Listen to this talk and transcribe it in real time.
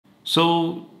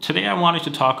So today I wanted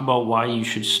to talk about why you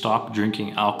should stop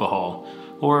drinking alcohol,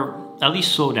 or at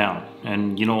least slow down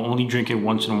and only drink it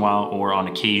once in a while or on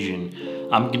occasion.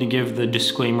 I'm gonna give the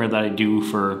disclaimer that I do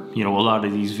for a lot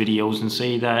of these videos and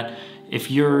say that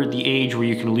if you're the age where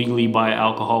you can legally buy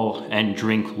alcohol and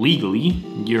drink legally,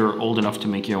 you're old enough to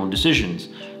make your own decisions.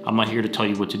 I'm not here to tell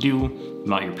you what to do. I'm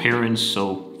not your parents,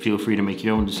 so feel free to make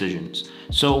your own decisions.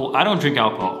 So I don't drink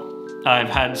alcohol. I've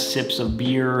had sips of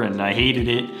beer and I hated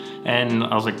it, and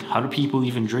I was like, how do people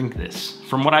even drink this?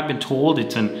 From what I've been told,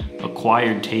 it's an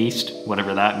acquired taste,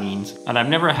 whatever that means. And I've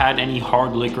never had any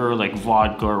hard liquor like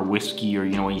vodka or whiskey or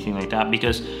anything like that,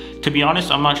 because to be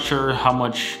honest, I'm not sure how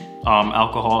much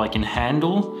alcohol I can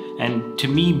handle, and to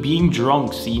me being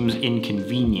drunk seems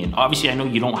inconvenient. Obviously I know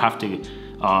you don't have to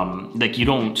you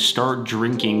don't start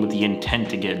drinking with the intent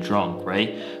to get drunk,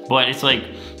 right? But it's like,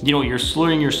 you're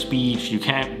slurring your speech, you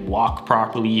can't walk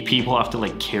properly, people have to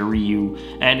carry you,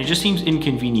 and it just seems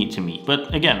inconvenient to me.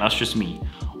 But again, that's just me.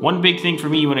 One big thing for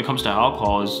me when it comes to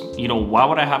alcohol is, why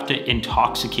would I have to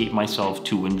intoxicate myself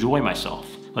to enjoy myself?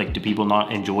 Do people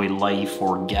not enjoy life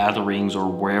or gatherings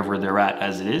or wherever they're at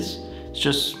as it is? It's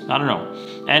just, I don't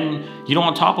know. And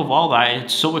on top of all that,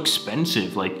 it's so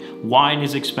expensive. Wine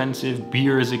is expensive,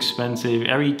 beer is expensive,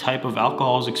 every type of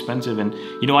alcohol is expensive. And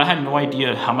I had no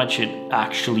idea how much it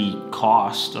actually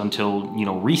cost until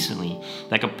recently.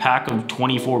 A pack of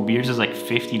 24 beers is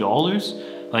 $50.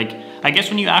 I guess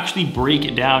when you actually break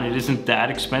it down, it isn't that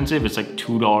expensive. It's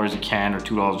 $2 a can or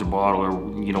 $2 a bottle, or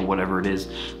whatever it is.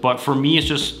 But for me, it's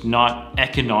just not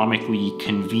economically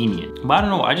convenient. But I don't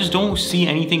know, I just don't see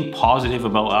anything positive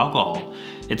about alcohol.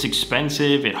 It's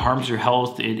expensive, it harms your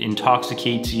health, it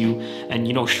intoxicates you,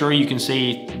 and sure, you can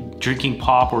say drinking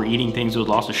pop or eating things with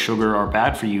lots of sugar are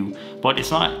bad for you, but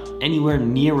it's not anywhere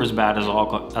near as bad as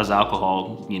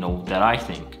alcohol, that I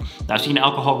think. I've seen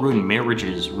alcohol ruin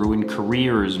marriages, ruin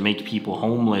careers, make people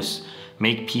homeless,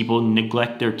 make people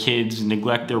neglect their kids,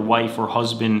 neglect their wife or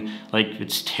husband.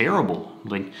 It's terrible.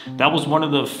 That was one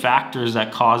of the factors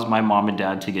that caused my mom and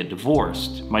dad to get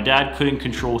divorced. My dad couldn't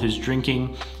control his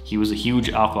drinking. He was a huge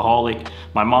alcoholic.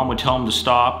 My mom would tell him to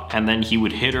stop, and then he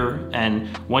would hit her.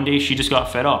 And one day she just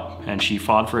got fed up and she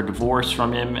filed for a divorce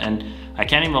from him. And I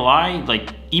can't even lie,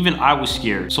 even I was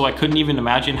scared. So I couldn't even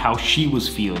imagine how she was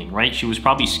feeling, right? She was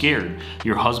probably scared.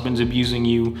 Your husband's abusing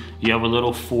you. You have a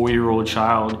little 4-year-old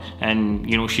child, and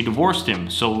she divorced him.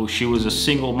 So she was a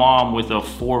single mom with a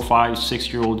 4, 5,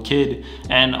 6-year-old kid.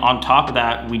 And on top of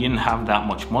that, we didn't have that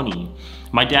much money.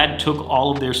 My dad took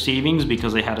all of their savings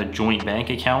because they had a joint bank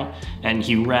account, and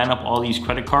he ran up all these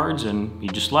credit cards and he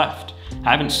just left.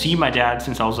 I haven't seen my dad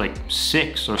since I was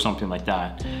 6 or something like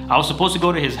that. I was supposed to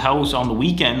go to his house on the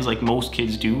weekends like most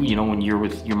kids do, when you're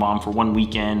with your mom for one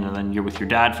weekend and then you're with your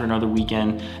dad for another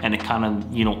weekend, and it kind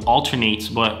of, alternates,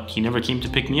 but he never came to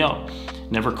pick me up.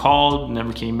 Never called,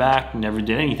 never came back, never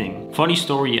did anything. Funny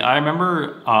story, I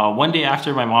remember one day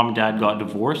after my mom and dad got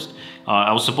divorced,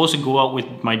 I was supposed to go out with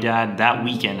my dad that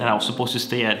weekend, and I was supposed to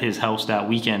stay at his house that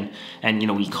weekend. And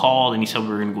he called and he said we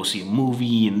were gonna go see a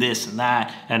movie and this and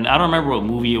that. And I don't remember what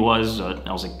movie it was. I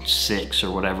was 6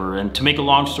 or whatever. And to make a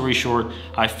long story short,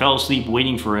 I fell asleep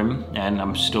waiting for him, and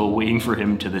I'm still waiting for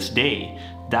him to this day.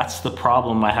 That's the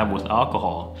problem I have with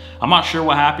alcohol. I'm not sure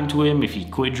what happened to him, if he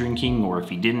quit drinking or if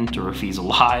he didn't, or if he's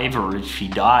alive or if he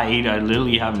died. I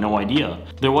literally have no idea.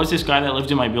 There was this guy that lived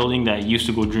in my building that used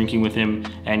to go drinking with him,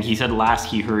 and he said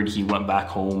last he heard he went back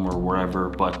home or wherever,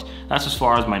 but that's as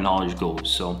far as my knowledge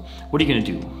goes. So what are you gonna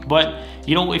do? But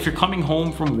if you're coming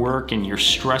home from work and you're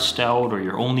stressed out, or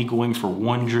you're only going for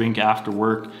one drink after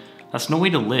work, that's no way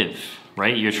to live.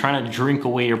 Right? You're trying to drink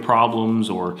away your problems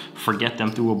or forget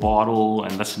them through a bottle,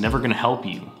 and that's never gonna help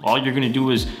you. All you're gonna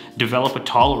do is develop a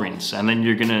tolerance, and then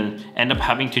you're gonna end up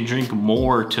having to drink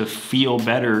more to feel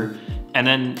better. And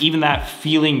then even that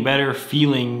feeling better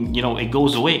feeling, it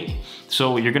goes away.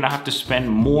 So you're gonna have to spend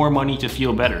more money to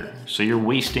feel better. So you're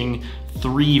wasting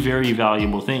 3 very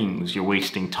valuable things. You're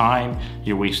wasting time,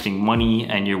 you're wasting money,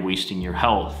 and you're wasting your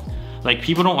health.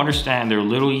 People don't understand, there are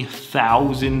literally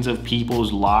thousands of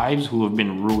people's lives who have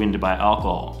been ruined by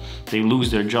alcohol. They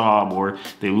lose their job, or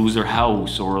they lose their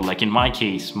house, or in my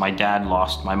case, my dad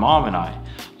lost my mom and I.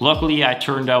 Luckily, I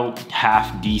turned out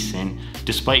half decent,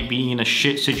 despite being in a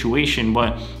shit situation,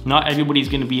 but not everybody's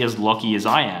gonna be as lucky as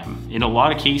I am. In a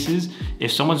lot of cases,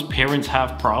 if someone's parents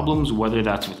have problems, whether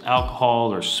that's with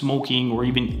alcohol or smoking or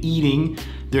even eating,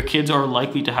 their kids are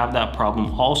likely to have that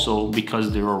problem also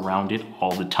because they're around it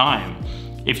all the time.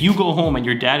 If you go home and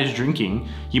your dad is drinking,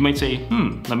 you might say,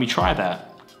 let me try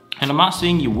that. And I'm not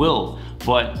saying you will,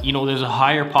 but there's a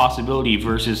higher possibility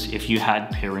versus if you had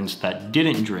parents that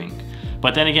didn't drink.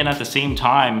 But then again, at the same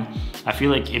time, I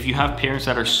feel like if you have parents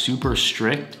that are super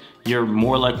strict, you're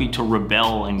more likely to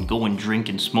rebel and go and drink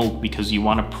and smoke because you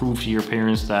want to prove to your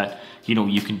parents that, you know,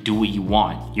 you can do what you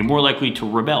want. You're more likely to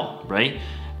rebel, right?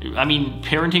 I mean,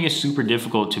 parenting is super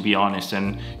difficult, to be honest,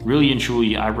 and really and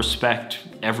truly, I respect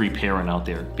every parent out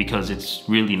there because it's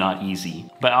really not easy.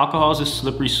 But alcohol is a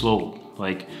slippery slope.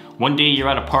 Like, one day you're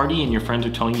at a party and your friends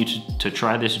are telling you to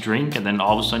try this drink, and then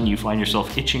all of a sudden you find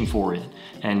yourself itching for it,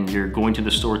 and you're going to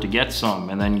the store to get some,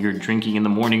 and then you're drinking in the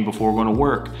morning before going to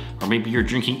work, or maybe you're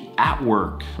drinking at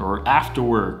work or after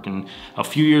work, and a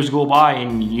few years go by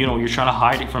and you know, you're trying to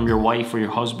hide it from your wife or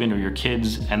your husband or your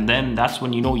kids, and then that's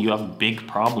when you know you have big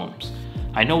problems.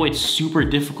 I know it's super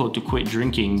difficult to quit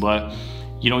drinking, but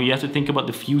you know, you have to think about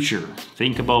the future.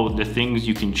 Think about the things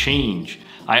you can change.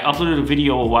 I uploaded a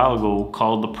video a while ago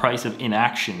called The Price of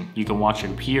Inaction. You can watch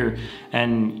it up here.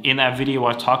 And in that video,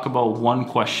 I talk about one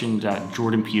question that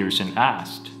Jordan Peterson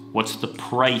asked. What's the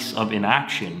price of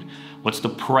inaction? What's the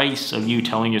price of you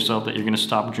telling yourself that you're gonna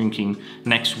stop drinking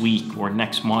next week or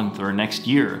next month or next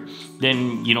year?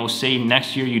 Then, you know, say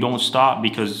next year you don't stop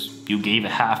because you gave a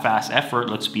half-ass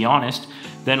effort, let's be honest.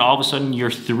 Then all of a sudden you're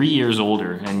 3 years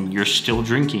older and you're still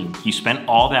drinking. You spent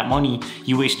all that money,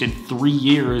 you wasted 3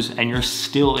 years and you're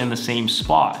still in the same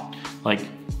spot. Like,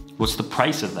 what's the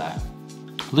price of that?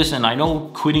 Listen, I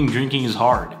know quitting drinking is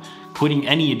hard. Quitting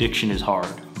any addiction is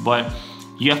hard, but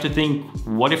you have to think,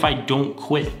 what if I don't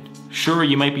quit? Sure,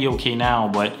 you might be okay now,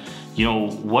 but you know,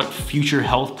 what future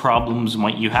health problems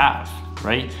might you have?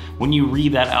 Right? When you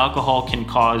read that alcohol can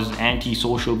cause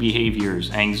antisocial behaviors,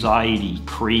 anxiety,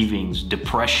 cravings,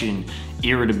 depression,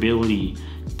 irritability,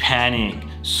 panic,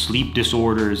 sleep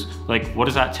disorders, like, what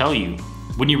does that tell you?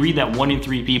 When you read that 1 in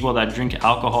 3 people that drink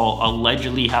alcohol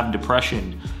allegedly have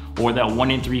depression, or that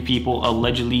 1 in 3 people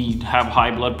allegedly have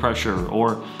high blood pressure,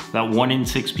 or that 1 in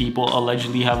 6 people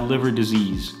allegedly have liver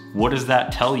disease, what does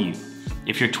that tell you?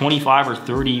 If you're 25 or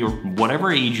 30 or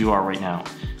whatever age you are right now,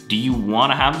 do you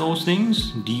want to have those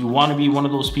things? Do you want to be one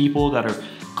of those people that are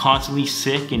constantly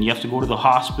sick and you have to go to the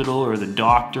hospital or the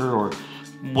doctor or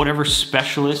whatever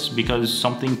specialist because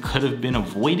something could have been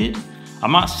avoided?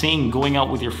 I'm not saying going out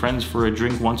with your friends for a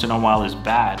drink once in a while is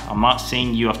bad. I'm not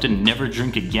saying you have to never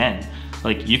drink again.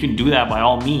 Like, you can do that by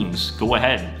all means. Go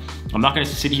ahead. I'm not going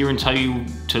to sit here and tell you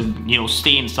to, you know,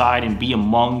 stay inside and be a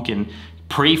monk and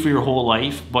pray for your whole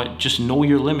life, but just know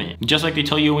your limit. Just like they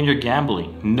tell you when you're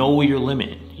gambling, know your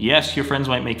limit. Yes, your friends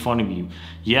might make fun of you.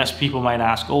 Yes, people might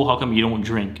ask, oh, how come you don't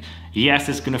drink? Yes,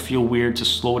 it's gonna feel weird to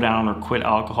slow down or quit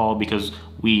alcohol because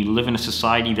we live in a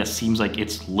society that seems like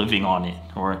it's living on it.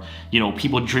 Or, you know,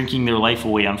 people drinking their life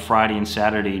away on Friday and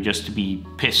Saturday just to be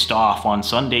pissed off on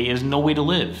Sunday is no way to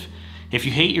live. If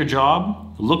you hate your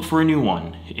job, look for a new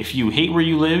one. If you hate where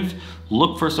you live,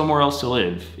 look for somewhere else to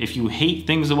live. If you hate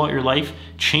things about your life,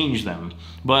 change them.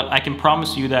 But I can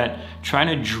promise you that trying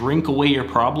to drink away your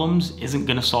problems isn't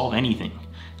gonna solve anything.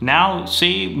 Now,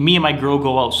 say me and my girl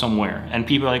go out somewhere and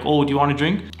people are like, oh, do you wanna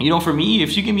drink? You know, for me,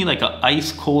 if you give me like an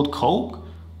ice cold Coke,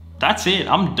 that's it,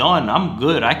 I'm done, I'm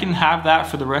good. I can have that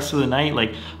for the rest of the night,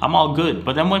 like, I'm all good.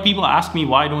 But then when people ask me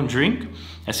why I don't drink,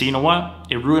 I say, you know what?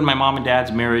 It ruined my mom and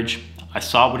dad's marriage. I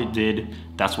saw what it did,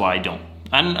 that's why I don't.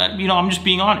 And you know, I'm just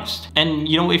being honest. And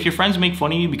you know, if your friends make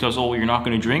fun of you because, oh, you're not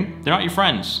gonna drink, they're not your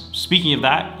friends. Speaking of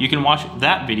that, you can watch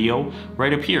that video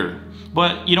right up here.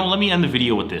 But you know, let me end the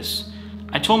video with this.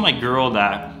 I told my girl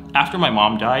that after my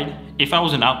mom died, if I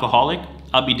was an alcoholic,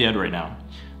 I'd be dead right now.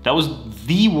 That was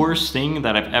the worst thing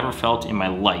that I've ever felt in my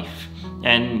life.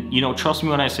 And you know, trust me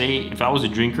when I say, if I was a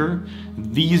drinker,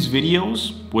 these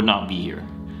videos would not be here.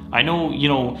 I know, you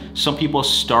know, some people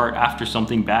start after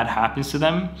something bad happens to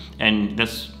them, and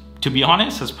that's, to be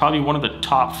honest, that's probably one of the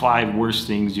top 5 worst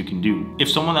things you can do. If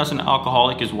someone that's an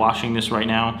alcoholic is watching this right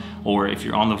now, or if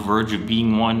you're on the verge of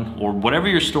being one, or whatever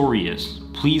your story is,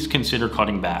 please consider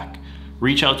cutting back.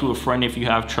 Reach out to a friend if you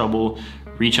have trouble,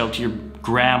 reach out to your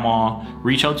grandma,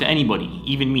 reach out to anybody,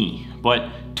 even me, but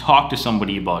talk to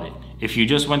somebody about it. If you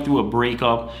just went through a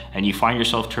breakup and you find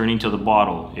yourself turning to the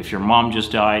bottle, if your mom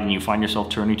just died and you find yourself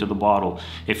turning to the bottle,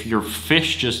 if your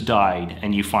fish just died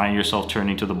and you find yourself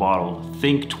turning to the bottle,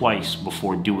 think twice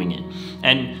before doing it.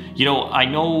 And you know, I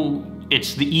know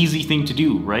it's the easy thing to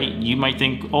do, right? You might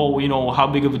think, oh, you know, how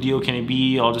big of a deal can it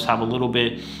be? I'll just have a little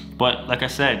bit. But like I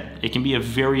said, it can be a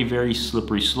very, very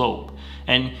slippery slope.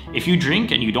 And if you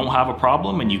drink and you don't have a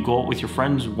problem and you go out with your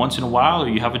friends once in a while, or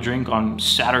you have a drink on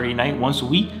Saturday night once a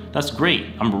week, that's great.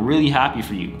 I'm really happy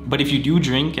for you. But if you do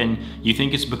drink and you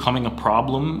think it's becoming a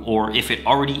problem, or if it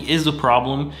already is a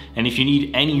problem, and if you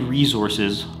need any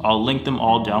resources, I'll link them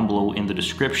all down below in the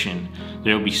description.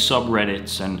 There'll be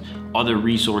subreddits and other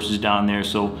resources down there,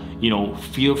 so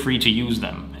feel free to use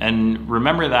them. And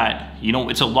remember that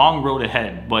it's a long road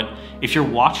ahead, but if you're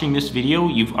watching this video,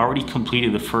 you've already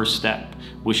completed the first step,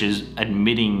 which is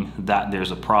admitting that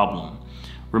there's a problem.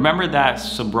 Remember that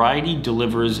sobriety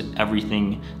delivers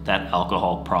everything that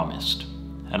alcohol promised.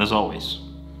 And as always,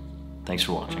 thanks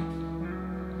for watching.